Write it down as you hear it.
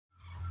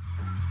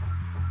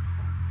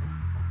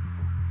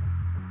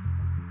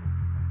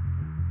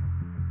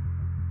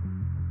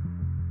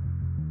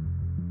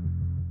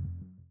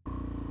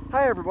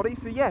Hey everybody,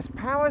 so yes,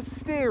 power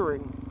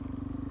steering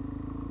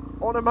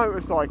on a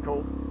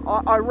motorcycle.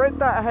 I read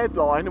that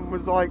headline and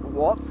was like,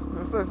 what?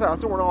 So I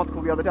saw an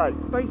article the other day.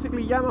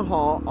 Basically,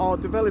 Yamaha are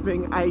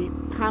developing a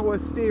power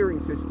steering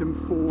system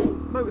for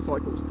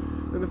motorcycles.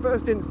 In the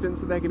first instance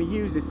that they're going to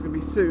use this is going to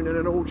be soon in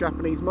an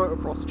all-Japanese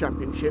motocross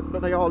championship,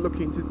 but they are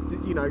looking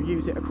to, you know,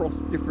 use it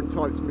across different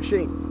types of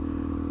machines.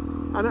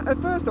 And at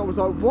first I was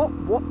like, what,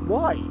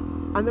 why?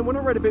 And then when I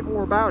read a bit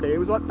more about it, it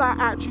was like, that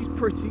actually is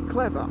pretty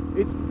clever.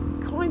 It's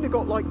kind of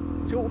got like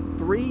 2 or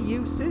 3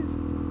 uses.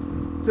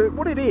 So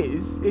what it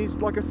is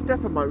like a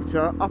stepper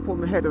motor up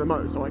on the head of the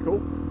motorcycle,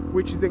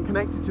 which is then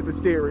connected to the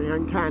steering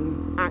and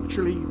can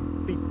actually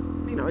be,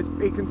 you know,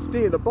 it can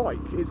steer the bike.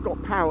 It's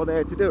got power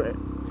there to do it,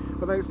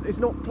 but it's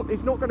not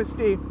going to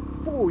steer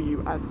for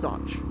you as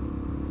such.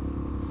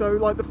 So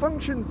like the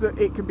functions that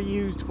it can be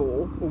used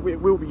for, or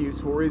it will be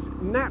used for, is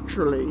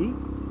naturally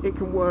it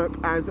can work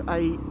as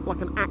like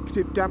an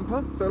active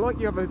damper. So like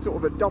you have a sort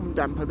of a dumb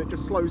damper that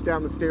just slows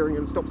down the steering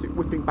and stops it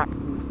whipping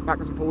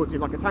backwards and forwards in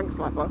like a tank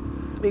slapper.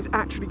 It's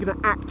actually going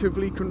to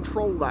actively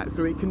control that,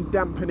 so it can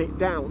dampen it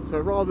down. So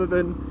rather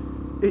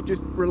than it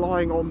just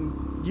relying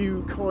on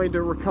you kind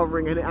of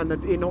recovering and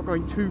it not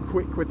going too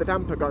quick with the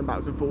damper going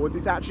backwards and forwards,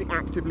 it's actually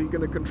actively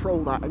going to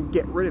control that and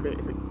get rid of it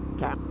if it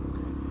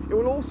can. It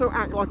will also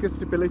act like a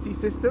stability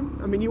system.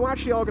 I mean, you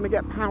actually are going to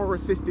get power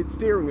assisted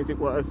steering, as it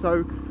were,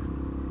 so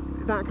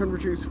that can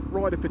reduce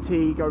rider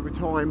fatigue over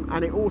time,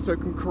 and it also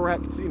can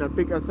correct, you know,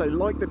 big, I say,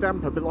 like the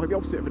damper, but like the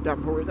opposite of a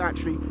damper, where it's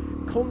actually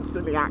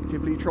constantly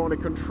actively trying to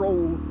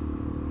control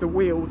the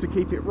wheel to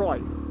keep it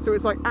right. So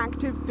it's like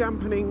active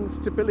dampening,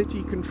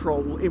 stability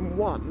control in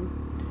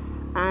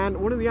one. And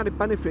one of the added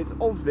benefits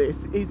of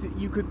this is that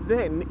you could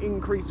then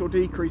increase or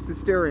decrease the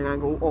steering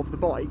angle of the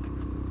bike.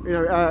 You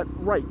know,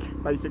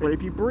 rake, basically.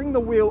 If you bring the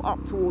wheel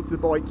up towards the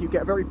bike, you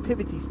get very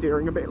pivoty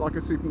steering, a bit like a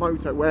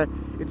supermoto, where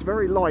it's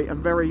very light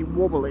and very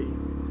wobbly.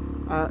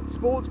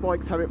 Sports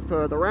bikes have it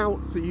further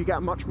out, so you get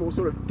a much more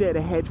sort of dead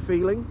ahead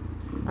feeling,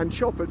 and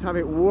choppers have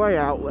it way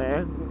out there,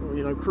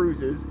 you know,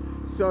 cruisers,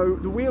 so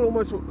the wheel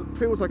almost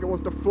feels like it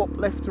wants to flop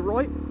left to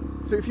right.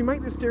 So if you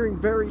make the steering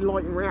very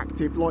light and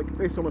reactive like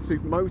this on a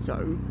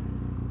supermoto,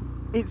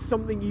 it's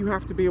something you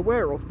have to be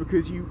aware of,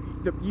 because you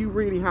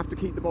really have to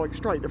keep the bike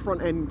straight. The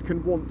front end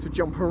can want to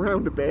jump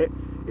around a bit.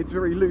 It's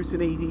very loose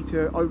and easy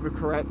to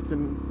overcorrect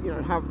and, you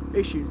know, have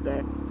issues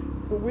there.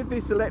 But with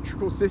this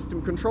electrical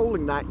system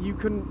controlling that, you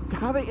can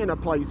have it in a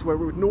place where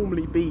it would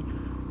normally be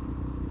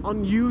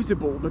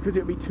unusable because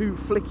it would be too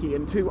flicky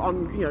and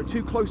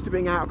too close to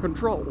being out of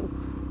control,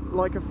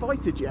 like a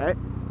fighter jet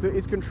that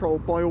is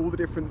controlled by all the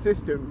different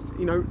systems.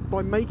 You know,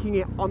 by making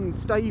it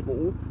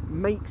unstable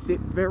makes it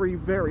very,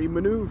 very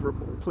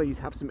manoeuvrable. Please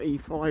have some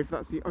E5.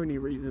 That's the only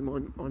reason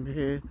I'm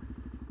here.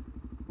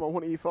 Well, I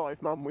want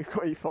E5, Mum. We've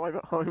got E5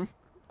 at home.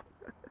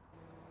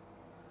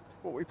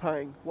 What are we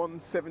paying?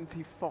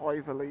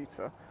 $1.75 a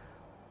litre.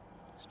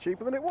 It's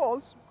cheaper than it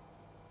was.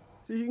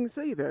 So you can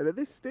see there that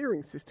this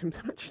steering system is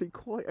actually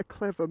quite a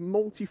clever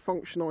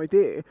multi-function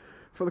idea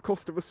for the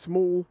cost of a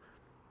small,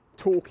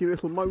 torquey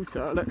little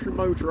motor, electric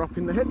motor up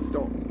in the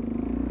headstock.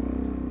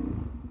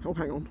 Oh,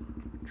 hang on.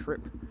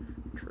 Trip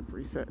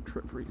reset,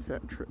 trip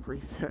reset, trip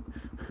reset.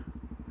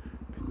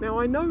 Now,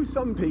 I know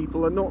some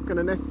people are not going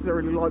to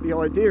necessarily like the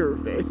idea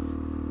of this,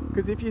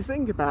 because if you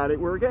think about it,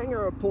 we're getting at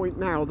a point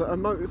now that a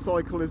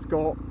motorcycle has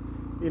got,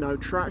 you know,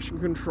 traction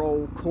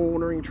control,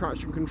 cornering,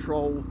 traction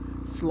control,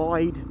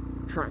 slide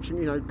traction,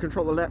 you know,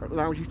 control that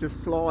allows you to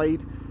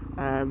slide,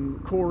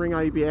 cornering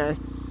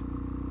ABS,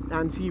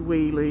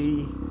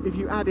 anti-wheelie. If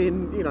you add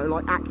in, you know,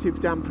 like active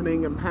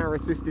dampening and power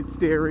assisted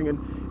steering,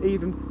 and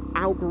even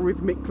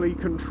algorithmically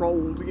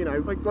controlled, you know,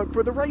 like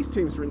for the race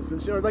teams, for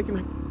instance, you know, they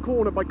can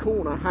corner by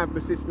corner have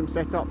the system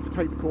set up to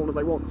take the corner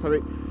they want, so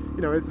it,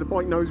 you know, as the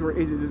bike knows where it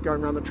is as it's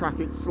going around the track,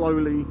 it's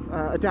slowly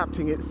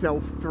adapting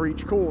itself for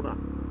each corner,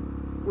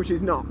 which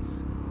is nuts.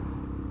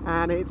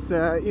 And it's,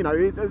 you know,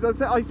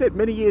 as I said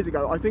many years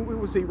ago, I think we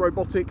will see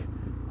robotic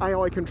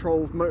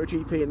AI-controlled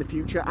MotoGP in the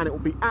future, and it will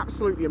be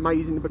absolutely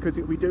amazing because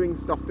it will be doing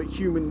stuff that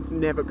humans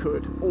never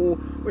could. Or,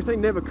 when I say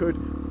never could,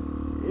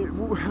 it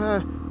will,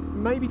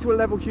 maybe to a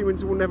level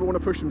humans will never want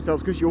to push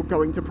themselves, because you're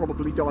going to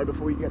probably die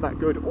before you get that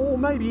good. Or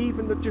maybe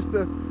even just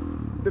the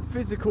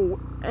physical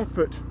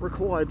effort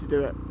required to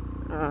do it.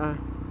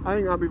 I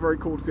think that'd be very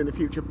cool to see in the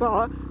future,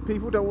 but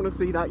people don't want to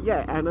see that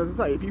yet. And as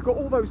I say, if you've got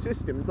all those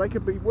systems, they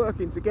could be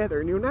working together,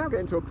 and you're now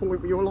getting to a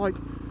point where you're like,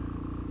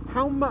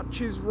 how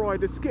much is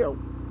rider skill?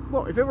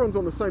 Well, if everyone's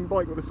on the same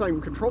bike with the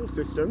same control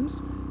systems,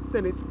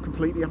 then it's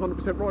completely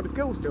 100% rider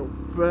skill still.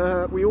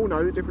 But we all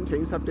know that different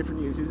teams have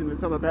different uses, and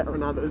some are better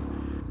than others.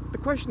 The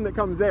question that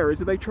comes there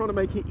is, are they trying to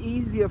make it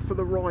easier for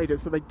the rider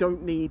so they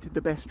don't need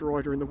the best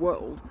rider in the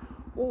world?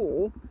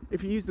 Or,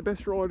 if you use the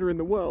best rider in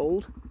the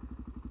world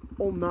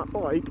on that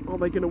bike, are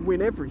they going to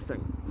win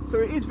everything? So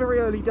it is very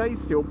early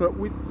days still, but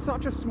with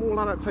such a small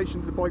adaptation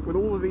to the bike, with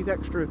all of these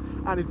extra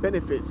added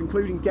benefits,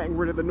 including getting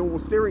rid of the normal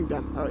steering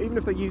damper, even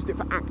if they used it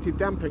for active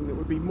damping, that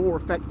would be more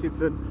effective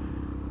than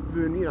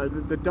you know,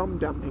 the dumb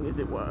damping, as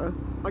it were,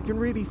 I can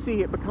really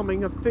see it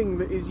becoming a thing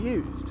that is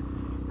used.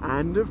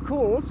 And of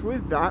course,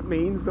 with that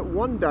means that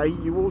one day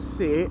you will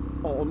see it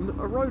on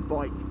a road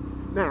bike.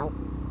 Now,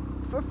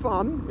 for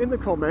fun, in the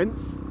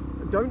comments,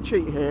 don't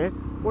cheat here,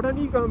 why don't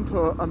you go and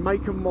put a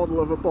make and model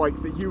of a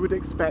bike that you would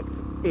expect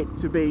it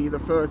to be the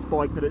first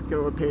bike that it's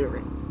going to appear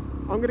in.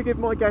 I'm going to give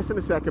my guess in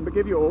a second, but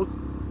give yours.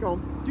 Go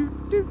on. Do,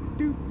 do,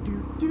 do,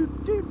 do, do,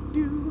 do,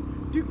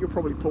 do, do. You'll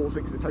probably pause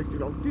it because it takes too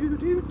long. Do, do,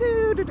 do,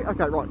 do, do.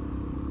 Okay, right.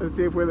 Let's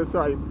see if we're the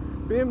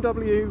same.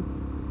 BMW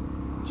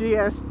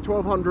GS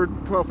 1200,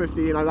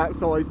 1250, you know, that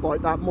size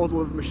bike, that model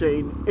of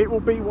machine. It will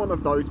be one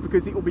of those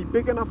because it will be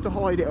big enough to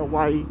hide it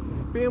away.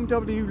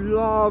 BMW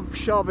love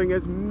shoving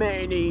as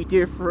many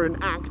different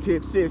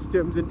active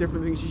systems and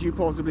different things as you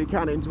possibly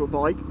can into a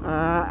bike,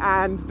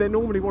 and they're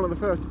normally one of the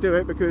first to do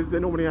it because they're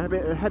normally a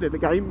bit ahead of the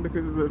game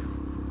because of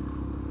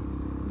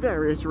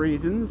various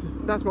reasons.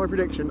 That's my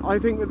prediction. I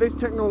think that this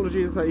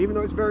technology, as I say, even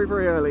though it's very,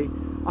 very early,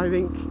 I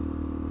think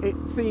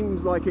it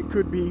seems like it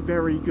could be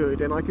very good,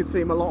 and I could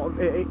see a lot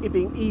of it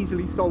being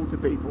easily sold to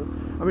people.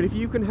 I mean, if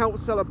you can help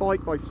sell a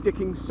bike by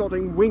sticking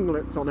sodding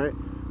winglets on it,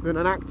 then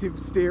an active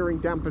steering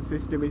damper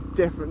system is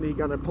definitely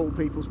going to pull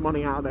people's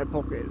money out of their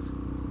pockets.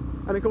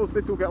 And of course,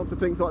 this will get onto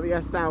things like the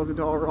S1000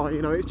 RI.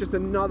 You know, it's just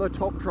another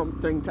top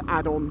trump thing to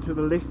add on to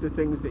the list of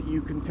things that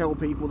you can tell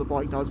people the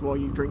bike does while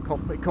you drink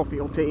coffee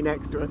or tea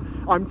next to it.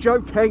 I'm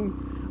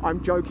joking.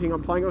 I'm joking.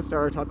 I'm playing on a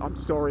stereotype. I'm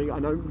sorry. I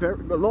know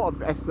a lot of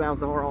S1000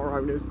 RR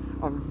owners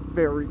are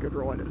very good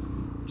riders.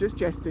 Just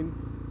jesting.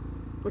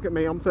 Look at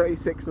me. I'm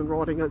 36 and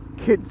riding a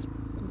kid's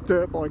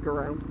dirt bike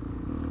around.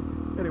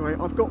 Anyway,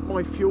 I've got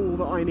my fuel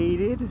that I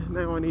needed.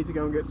 Now I need to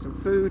go and get some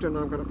food, and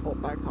I'm going to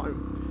pop back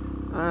home.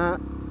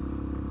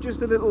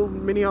 Just a little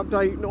mini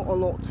update, not a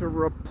lot to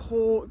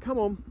report. Come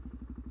on.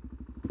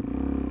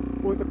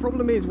 Well, the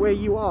problem is where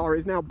you are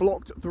is now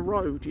blocked the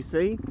road, you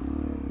see.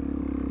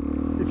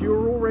 If you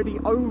were already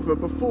over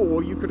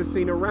before, you could have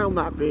seen around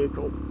that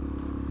vehicle.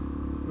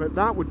 But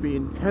that would be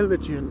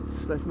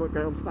intelligent. Let's not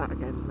go on to that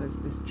again. There's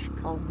this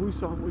calm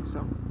woosa.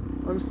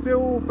 I'm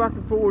still back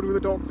and forward with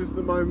the doctors at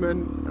the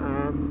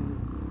moment.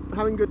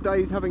 Having good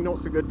days, having not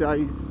so good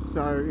days.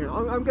 So, you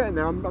know, I'm getting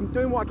there. I'm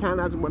doing what I can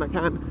as and when I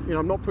can. You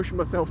know, I'm not pushing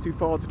myself too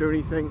far to do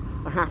anything.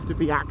 I have to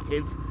be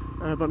active,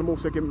 but I'm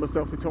also giving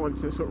myself the time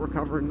to sort of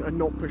recover and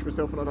not push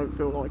myself when I don't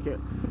feel like it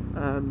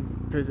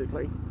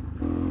physically.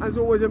 As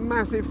always, a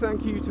massive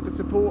thank you to the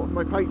support of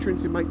my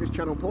patrons who make this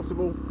channel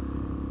possible.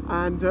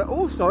 And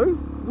also,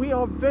 we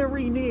are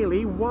very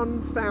nearly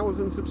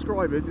 1,000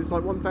 subscribers. It's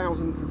like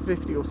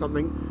 1,050 or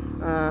something.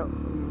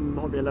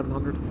 Might be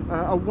 1,100.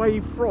 Away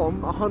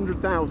from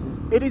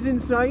 100,000. It is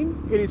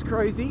insane. It is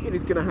crazy. It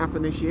is going to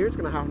happen this year. It's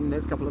going to happen in the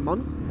next couple of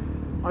months.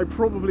 I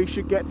probably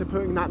should get to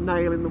putting that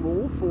nail in the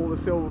wall for the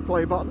silver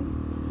play button.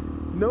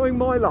 Knowing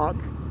my luck,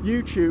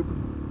 YouTube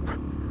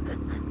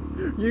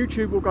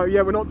will go,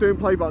 yeah, we're not doing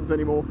play buttons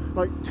anymore,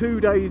 like 2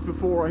 days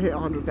before I hit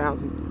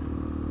 100,000.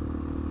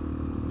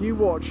 You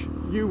watch.